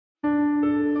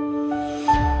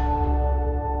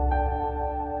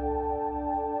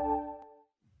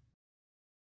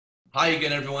Hi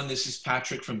again, everyone. This is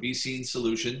Patrick from BC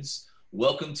Solutions.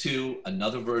 Welcome to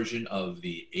another version of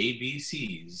the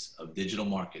ABCs of digital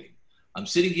marketing. I'm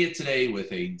sitting here today with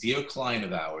a dear client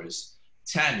of ours,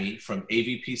 Tammy from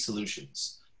AVP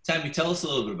Solutions. Tammy, tell us a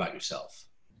little bit about yourself.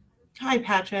 Hi,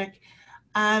 Patrick.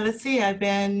 Let's see, I've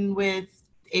been with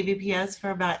AVPS for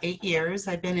about 8 years.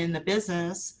 I've been in the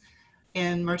business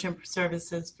in merchant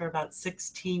services for about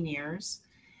 16 years.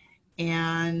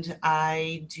 And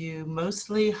I do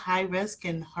mostly high risk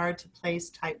and hard to place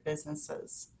type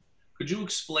businesses. Could you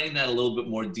explain that a little bit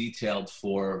more detailed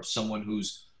for someone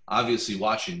who's obviously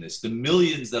watching this, the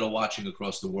millions that are watching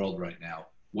across the world right now,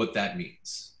 what that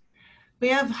means? We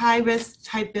have high risk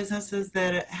type businesses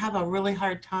that have a really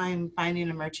hard time finding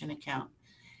a merchant account.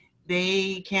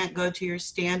 They can't go to your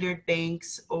standard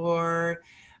banks or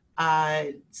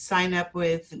sign up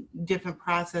with different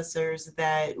processors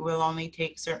that will only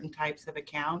take certain types of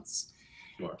accounts.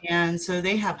 Sure. And so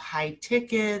they have high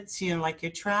tickets, like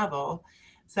your travel.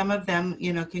 Some of them,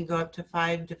 can go up to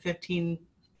five to 15,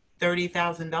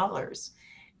 $30,000.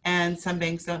 And some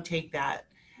banks don't take that.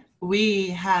 We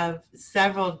have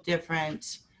several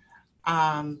different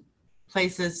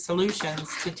places,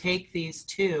 solutions to take these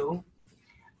to.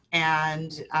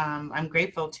 And I'm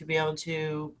grateful to be able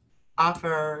to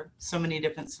offer so many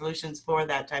different solutions for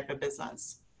that type of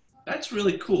business. That's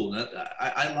really cool.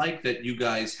 I like that you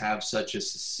guys have such a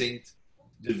succinct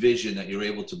division that you're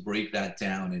able to break that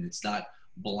down and it's not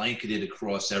blanketed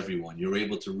across everyone. You're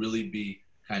able to really be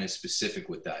kind of specific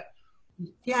with that.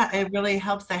 Yeah, it really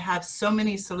helps to have so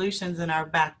many solutions in our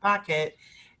back pocket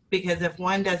because if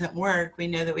one doesn't work, we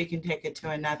know that we can take it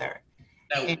to another.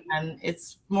 Now, And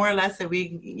it's more or less that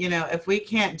if we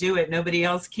can't do it, nobody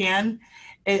else can.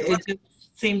 It just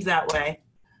seems that way.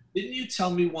 didn't you tell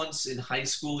me once in high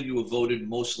school you were voted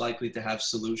most likely to have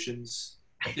solutions?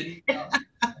 Didn't you tell,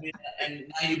 I mean,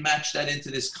 and now you match that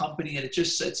into this company and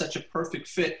it's such a perfect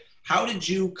fit. How did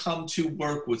you come to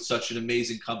work with such an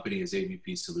amazing company as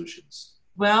AVP Solutions?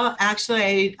 Well,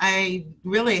 actually, I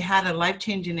really had a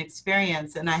life-changing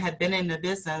experience, and I had been in the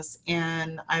business,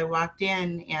 and I walked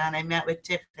in and I met with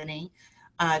Tiffany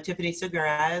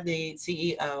Segura, the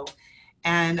CEO,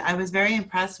 and I was very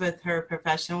impressed with her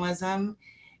professionalism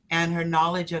and her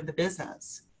knowledge of the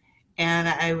business. And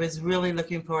I was really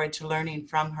looking forward to learning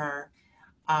from her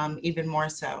even more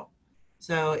so.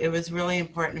 So it was really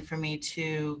important for me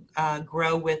to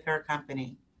grow with her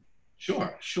company.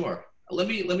 Sure, sure. Let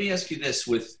me ask you this: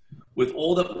 with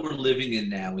all that we're living in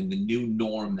now, in the new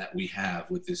norm that we have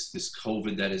with this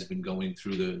COVID that has been going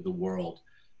through the world,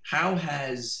 how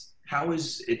has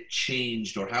it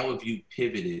changed, or how have you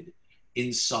pivoted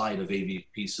inside of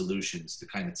AVP Solutions to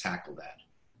kind of tackle that?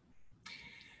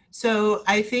 So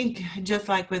I think just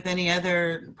like with any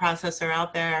other processor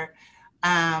out there,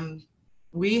 um,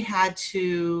 we had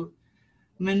to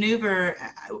maneuver.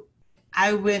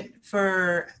 I went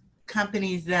for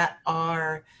companies that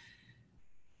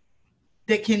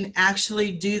can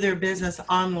actually do their business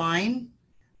online,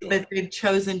 Sure. but they've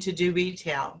chosen to do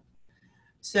retail.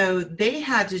 So they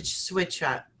had to switch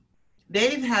up.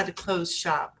 They've had to close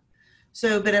shop.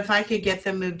 So, but if I could get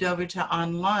them moved over to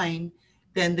online,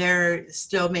 then they're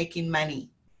still making money.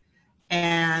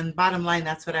 And bottom line,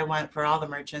 that's what I want for all the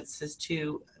merchants is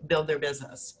to build their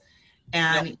business.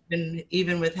 Now, And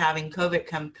even with having COVID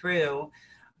come through,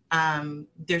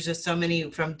 there's just so many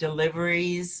from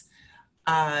deliveries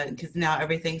because now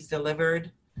everything's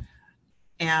delivered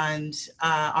and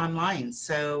online.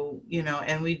 So,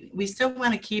 and we still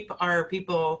want to keep our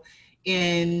people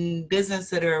in business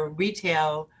that are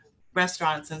retail,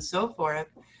 restaurants, and so forth.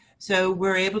 So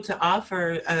we're able to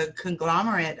offer a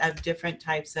conglomerate of different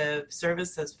types of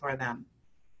services for them.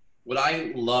 what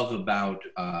I love about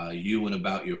you and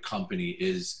about your company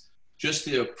is just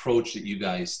the approach that you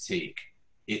guys take.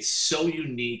 It's so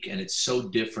unique and it's so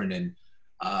different. And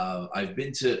I've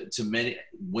been to many,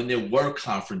 when there were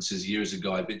conferences years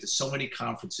ago, I've been to so many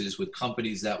conferences with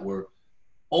companies that were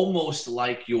almost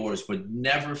like yours, but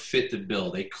never fit the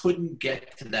bill. They couldn't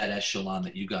get to that echelon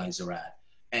that you guys are at.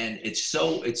 And it's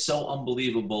so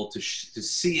unbelievable to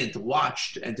see and to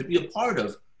watch and to be a part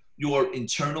of your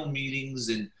internal meetings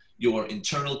and your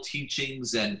internal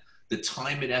teachings and the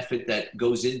time and effort that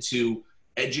goes into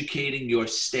educating your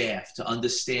staff to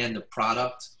understand the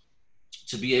product,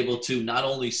 to be able to not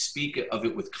only speak of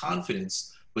it with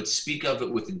confidence, but speak of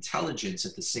it with intelligence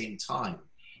at the same time.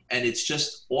 And it's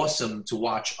just awesome to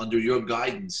watch under your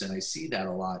guidance. And I see that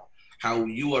a lot, how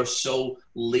you are so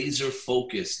laser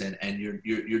focused and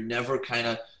you're never kind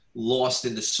of lost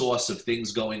in the sauce of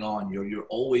things going on. You're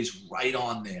always right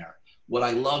on there. What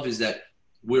I love is that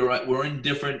we're in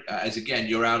different, as again,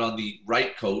 you're out on the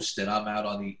right coast and I'm out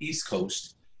on the east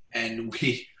coast, and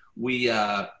we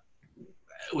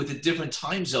with the different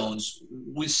time zones,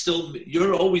 we still,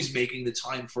 you're always making the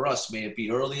time for us, may it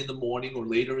be early in the morning or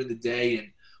later in the day, and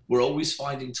we're always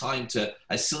finding time to,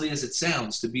 as silly as it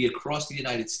sounds, to be across the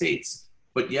United States,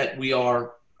 but yet we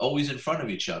are always in front of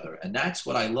each other, and that's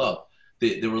what I love,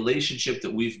 the relationship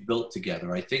that we've built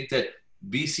together. I think that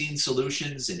Be Seen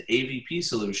Solutions and AVP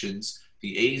Solutions,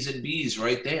 the A's and B's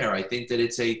right there, I think that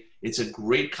it's a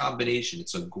great combination.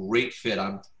 It's a great fit.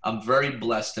 I'm very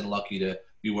blessed and lucky to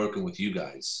be working with you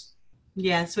guys.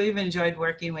 Yes, we've enjoyed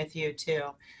working with you too.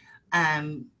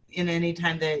 In any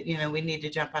time that, we need to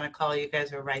jump on a call, you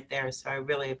guys are right there. So I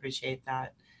really appreciate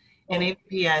that. And Oh,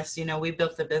 APS, we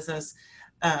built the business.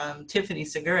 Tiffany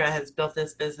Segura has built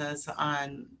this business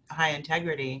on high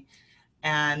integrity,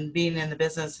 and being in the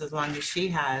business as long as she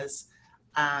has,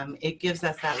 it gives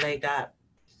us that leg up.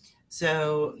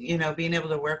 So, being able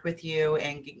to work with you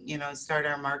and, start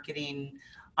our marketing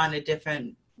on a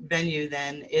different venue,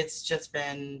 then it's just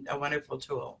been a wonderful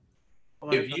tool. A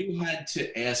if wonderful. you had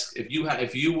to ask,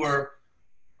 if you were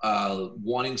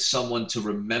wanting someone to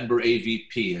remember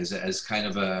AVP as kind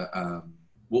of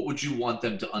what would you want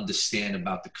them to understand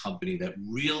about the company that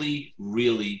really,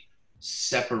 really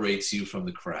separates you from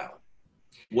the crowd?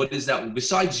 What is that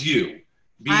besides you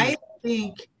being? I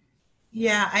think,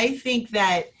 yeah, I think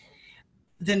that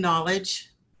the knowledge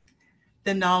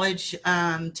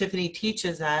Tiffany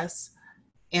teaches us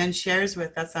and shares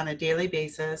with us on a daily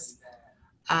basis,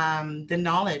 the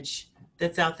knowledge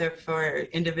that's out there for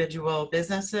individual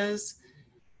businesses,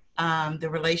 the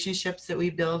relationships that we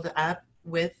build up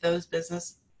with those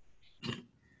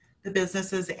the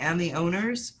businesses and the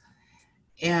owners.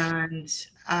 And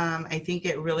I think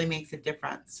it really makes a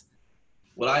difference.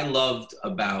 What I loved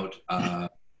about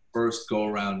first go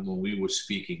around when we were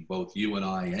speaking, both you and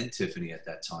I and Tiffany at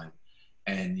that time,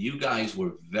 and you guys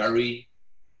were very,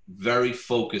 very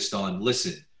focused on,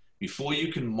 listen, before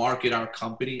you can market our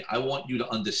company, I want you to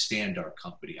understand our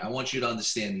company. I want you to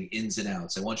understand the ins and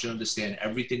outs. I want you to understand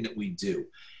everything that we do.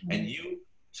 And you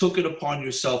took it upon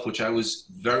yourself, which I was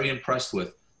very impressed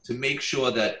with, to make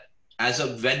sure that as a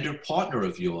vendor partner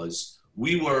of yours,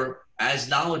 we were as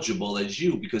knowledgeable as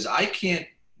you, because I can't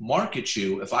market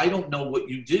you if I don't know what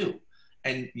you do.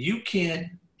 And you can't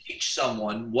teach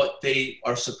someone what they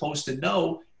are supposed to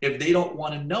know if they don't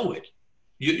want to know it.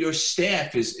 Your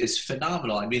staff is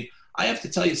phenomenal. I mean, I have to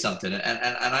tell you something,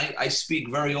 and I speak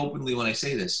very openly when I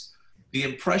say this. The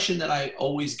impression that I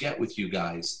always get with you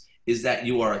guys is that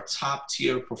you are a top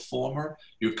tier performer.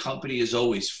 Your company is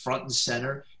always front and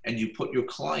center, and you put your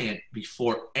client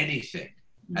before anything.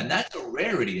 And that's a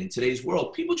rarity in today's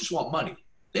world. People just want money.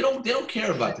 They don't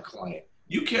care about the client.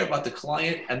 You care about the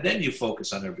client, and then you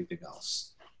focus on everything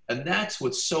else. And that's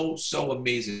what's so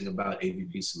amazing about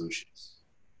AVP Solutions.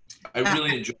 I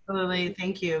really enjoy Absolutely.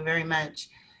 Thank you very much.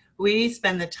 We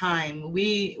spend the time.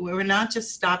 We're not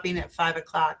just stopping at 5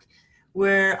 o'clock.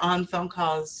 We're on phone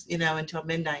calls, until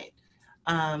midnight,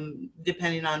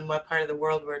 depending on what part of the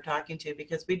world we're talking to,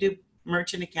 because we do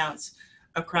merchant accounts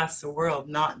across the world,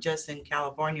 not just in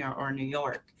California or New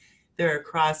York. They're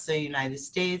across the United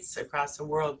States, across the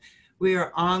world. We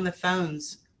are on the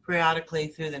phones periodically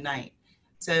through the night.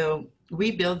 So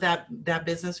we build that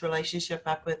business relationship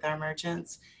up with our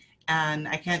merchants. And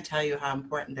I can't tell you how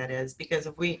important that is, because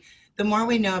the more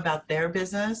we know about their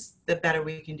business, the better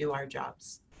we can do our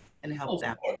jobs and help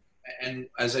them. And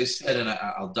as I said, and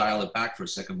I'll dial it back for a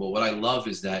second, but what I love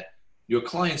is that your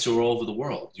clients are all over the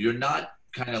world. You're not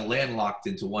kind of landlocked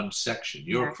into one section.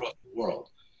 You're across the world.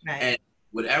 Right. And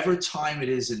whatever time it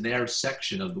is in their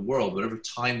section of the world, whatever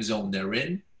time zone they're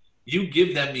in, you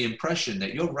give them the impression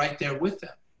that you're right there with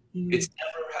them. Mm-hmm. It's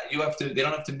never, they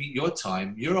don't have to meet your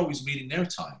time. You're always meeting their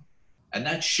time. And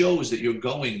that shows that you're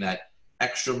going that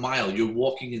extra mile. You're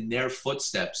walking in their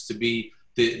footsteps to be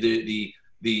the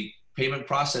payment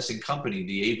processing company,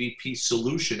 the AVP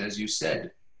solution, as you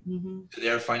said, to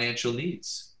their financial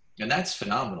needs. And that's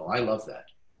phenomenal. I love that.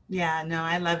 Yeah, no,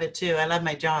 I love it too. I love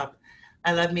my job.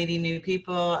 I love meeting new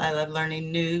people. I love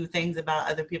learning new things about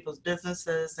other people's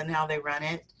businesses and how they run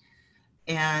it.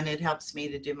 And it helps me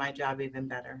to do my job even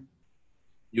better.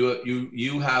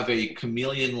 You have a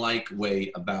chameleon-like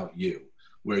way about you,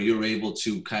 where you're able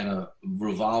to kind of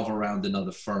revolve around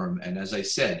another firm, and as I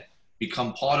said,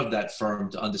 become part of that firm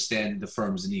to understand the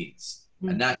firm's needs.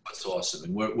 And that's what's awesome.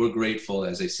 And we're grateful,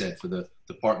 as I said, for the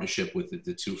partnership with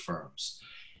the two firms.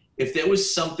 If there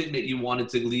was something that you wanted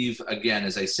to leave, again,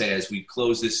 as I say, as we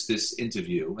close this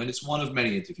interview, and it's one of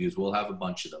many interviews, we'll have a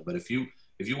bunch of them, but if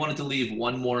if you wanted to leave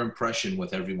one more impression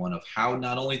with everyone of how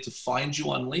not only to find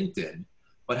you on LinkedIn,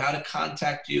 but how to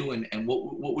contact you, and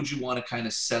what would you want to kind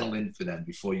of settle in for them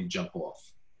before you jump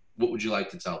off? What would you like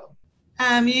to tell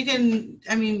them? You can,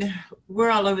 I mean,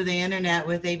 we're all over the internet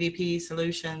with AVP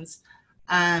Solutions.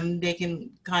 They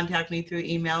can contact me through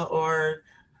email or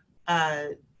uh,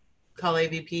 call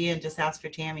AVP and just ask for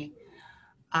Tammy.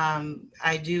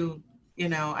 I do,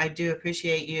 I do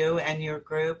appreciate you and your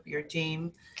group, your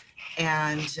team,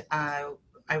 and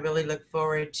I really look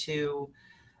forward to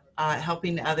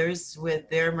helping others with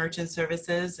their merchant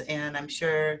services. And I'm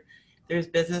sure there's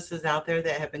businesses out there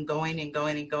that have been going and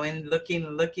going and going,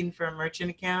 looking for a merchant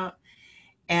account.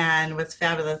 And what's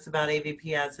fabulous about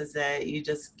AVPS is that you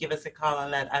just give us a call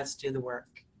and let us do the work.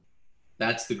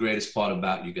 That's the greatest part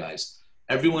about you guys.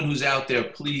 Everyone who's out there,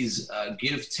 please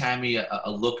give Tammy a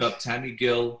look up. Tammy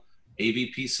Gill,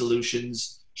 AVP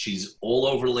Solutions. She's all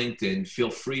over LinkedIn.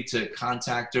 Feel free to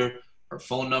contact her. Her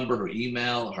phone number, her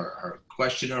email, her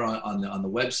questionnaire on the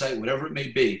website, whatever it may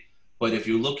be. But if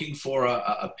you're looking for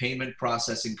a payment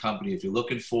processing company, if you're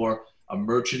looking for a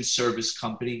merchant service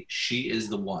company, she is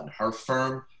the one. Her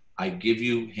firm, I give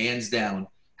you hands down,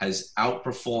 has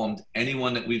outperformed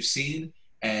anyone that we've seen.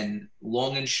 And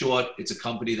long and short, it's a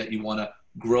company that you want to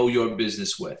grow your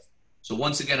business with. So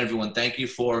once again, everyone, thank you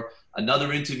for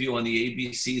another interview on the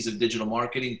ABCs of digital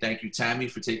marketing. Thank you, Tammy,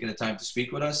 for taking the time to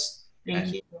speak with us. Thank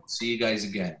And you. see you guys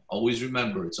again. Always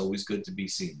remember, it's always good to be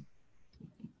seen.